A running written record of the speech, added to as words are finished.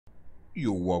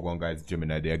Yo, welcome guys,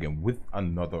 Gemini there again with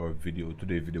another video.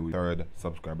 Today's video is third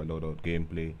subscriber loadout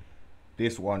gameplay.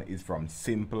 This one is from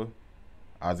Simple.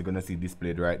 As you're gonna see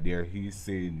displayed right there, he's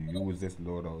saying use this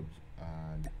loadout,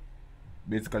 and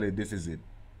basically this is it.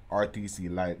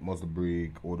 RTC light, muzzle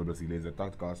brake, OWC laser,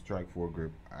 tactical strike,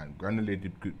 foregrip, and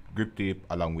granulated grip tape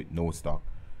along with no stock.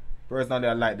 Personally,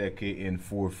 I like the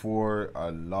KN44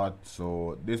 a lot,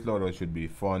 so this loadout should be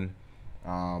fun.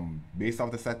 Based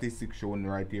off the statistics shown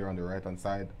right here on the right hand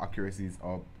side, accuracy is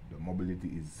up, the mobility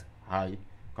is high,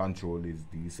 control is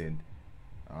decent.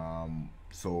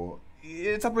 So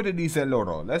it's a pretty decent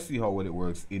loadout. Let's see how well it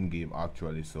works in game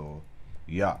actually. So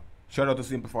yeah, shout out to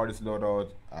Simple for this loadout,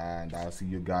 and I'll see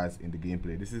you guys in the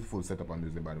gameplay. This is full setup I'm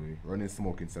using, by the way, running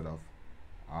smoke instead of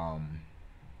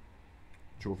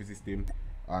trophy system,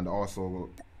 and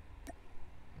also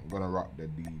I'm gonna rock the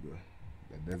Eagle,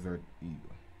 the Desert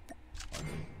Eagle.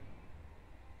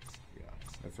 Yeah,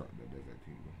 let's rock the Desert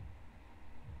Eagle.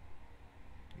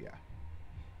 Yeah,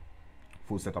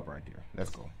 full setup right here. Let's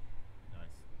go. Nice.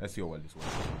 Let's see how well this works.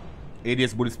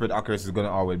 ADS bullet spread accuracy is gonna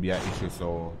always be an issue,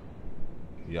 so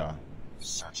yeah.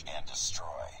 Search and destroy.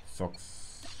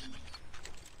 Sucks,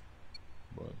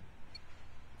 but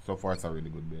so far it's a really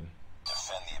good build.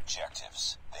 Defend the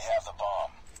objectives. They have the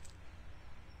bomb.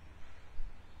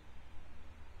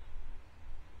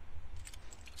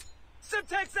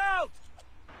 Semtex out!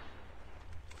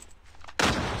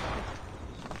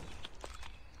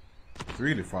 It's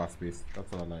really fast paced.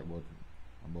 That's what I like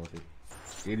about it.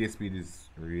 ADS speed is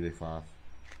really fast.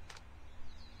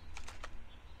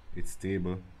 It's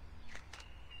stable.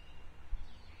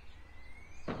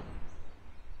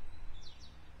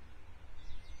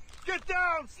 Get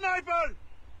down, sniper!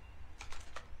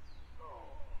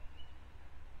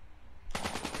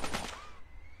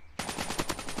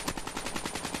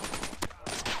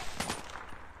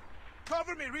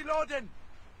 Cover me, reloading!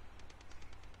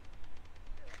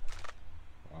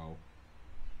 Wow.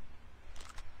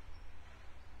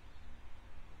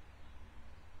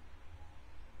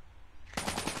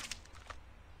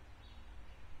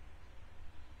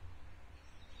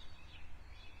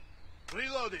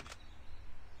 Reloading!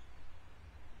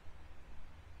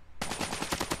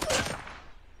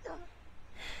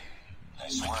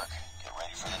 Nice work. Get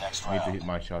ready for the next I need round. to hit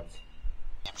my shots.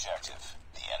 Objective.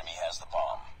 The enemy has the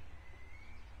bomb.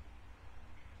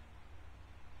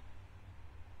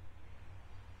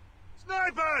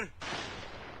 Sniper!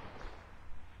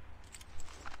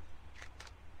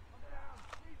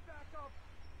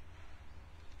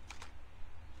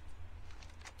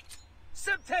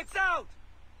 Semtex out!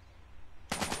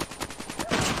 They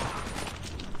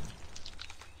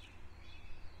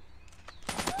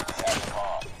have the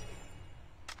bomb.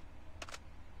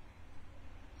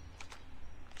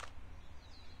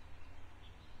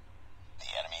 The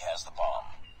enemy has the bomb.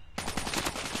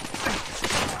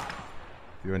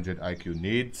 300 IQ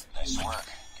needs. Nice work.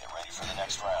 Get ready for the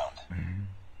next round.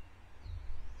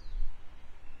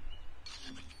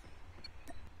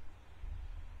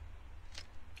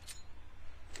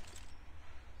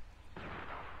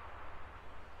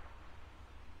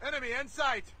 Enemy in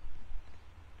sight!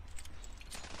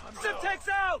 Semtex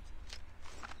out!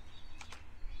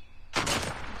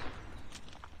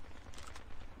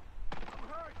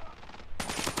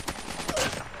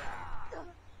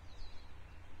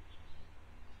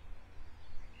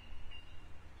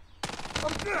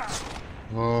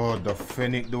 Oh, the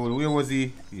Fennec dude. Where was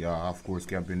he? Yeah, of course,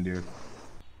 camping there.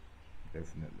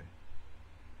 Definitely.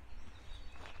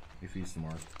 If he's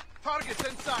smart. Target's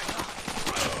in sight!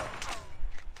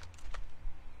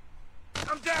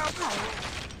 I'm down!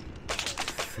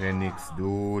 Phoenix,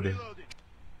 dude. Reloading.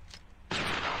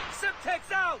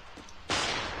 Semtex out!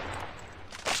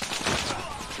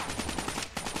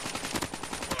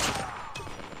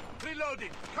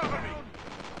 Reloading! Cover me!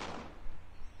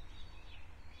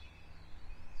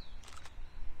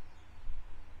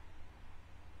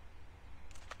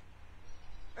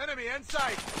 Enemy in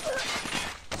sight!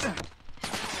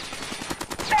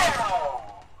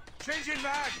 Changing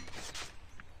mag!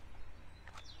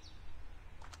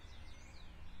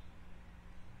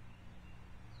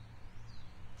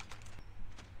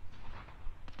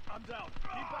 I'm down.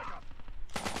 Need backup.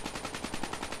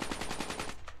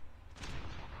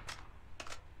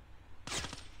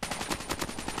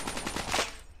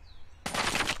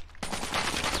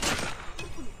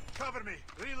 Cover me.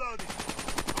 Reloading.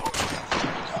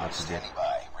 Recon standing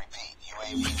by. Repeat.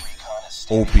 UAV recon is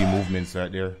standing OP by. movements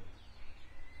right there.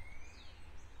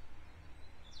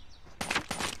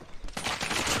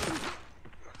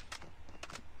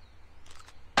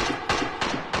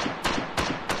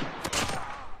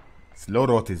 This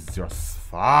loadout is just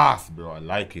fast, bro. I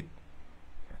like it.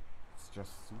 It's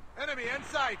just super. Enemy in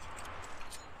sight.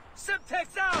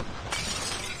 Subtext out!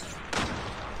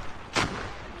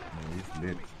 No, he's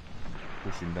lit.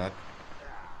 Pushing that.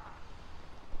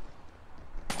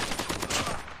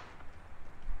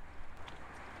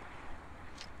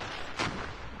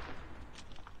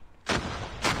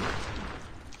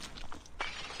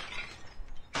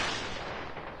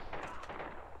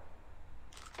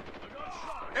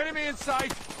 Enemy in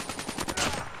sight.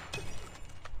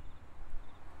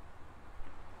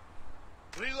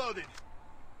 Reloading.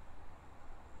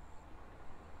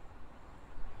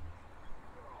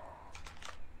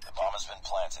 The bomb has been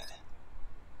planted.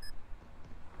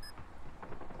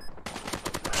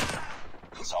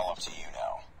 It's all up to you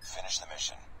now. Finish the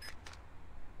mission.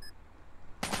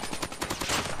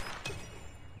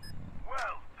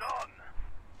 Well done.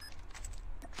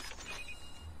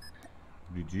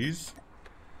 GG's.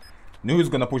 Knew he was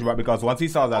gonna push back because once he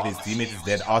saw that his teammate is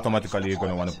dead, automatically you're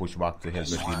gonna want to push back to help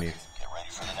your teammate. Get ready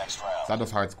for the next round. So I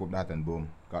just hard scope that and boom,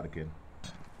 got the kill.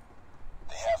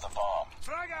 They have the bomb.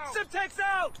 Frag out. Subtext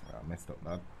out! Yeah, I messed up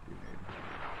that.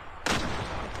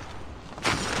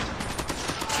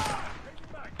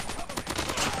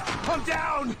 I'm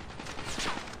down.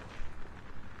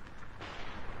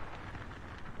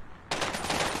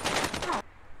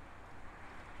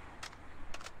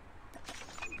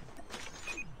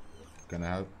 Can I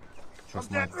help?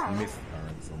 Trust my miss.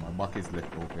 Alright, so my back is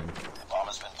left open. The bomb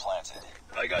has been planted.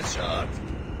 I got shot.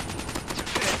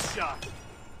 Dead shot.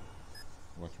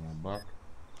 Watch my back.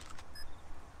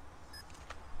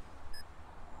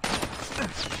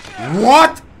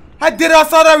 What? I did. I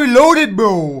thought I reloaded,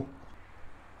 bro.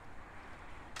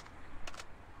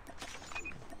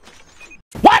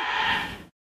 What?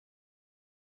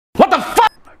 What the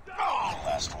fuck?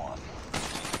 Last one.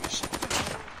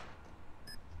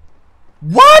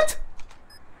 What?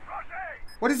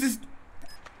 What is this?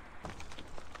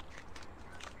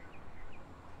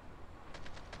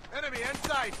 Enemy in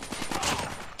sight.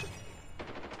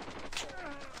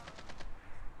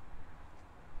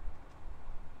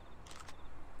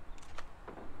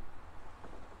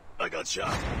 I got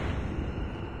shot.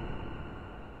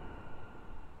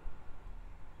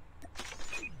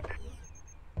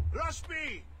 Rush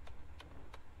me.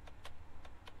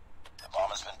 The bomb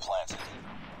has been planted.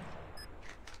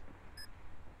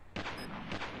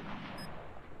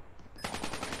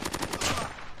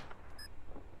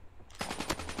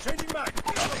 Changing back.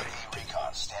 UAV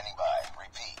recon standing by.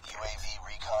 Repeat, UAV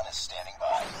recon is standing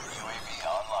by. UAV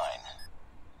online.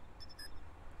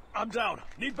 I'm down.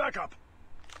 Need backup.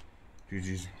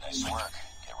 GG's. Nice work.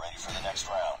 Get ready for the next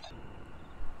round.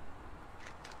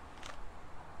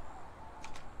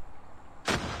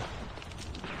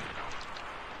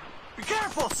 Be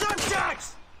careful.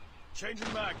 Subjects.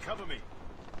 Changing mag. Cover me.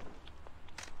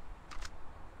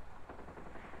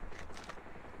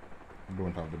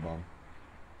 Don't have the bomb.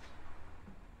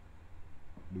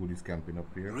 Dude is camping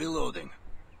up here. Reloading.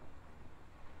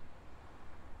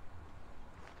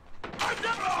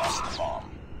 Lost the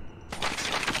bomb.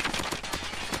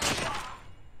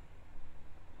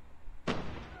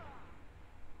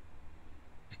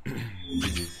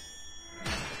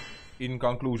 In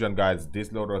conclusion, guys, this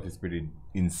loadout is pretty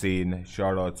insane.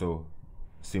 Shout out to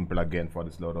Simple again for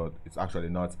this loadout. It's actually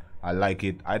nuts. I like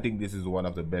it. I think this is one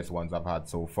of the best ones I've had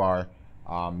so far.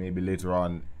 Maybe later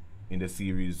on in the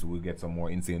series we'll get some more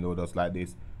insane loadouts like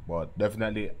this, but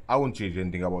definitely I won't change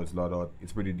anything about this loadout.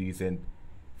 It's pretty decent,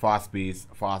 fast pace,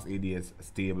 fast ADS,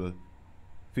 stable,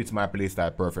 fits my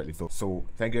playstyle perfectly. So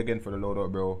thank you again for the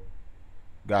loadout, bro.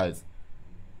 Guys,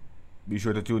 be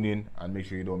sure to tune in and make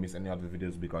sure you don't miss any other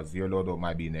videos because your loadout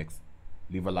might be next.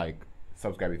 Leave a like,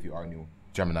 subscribe if you are new.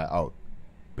 Gemini out.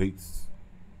 Peace.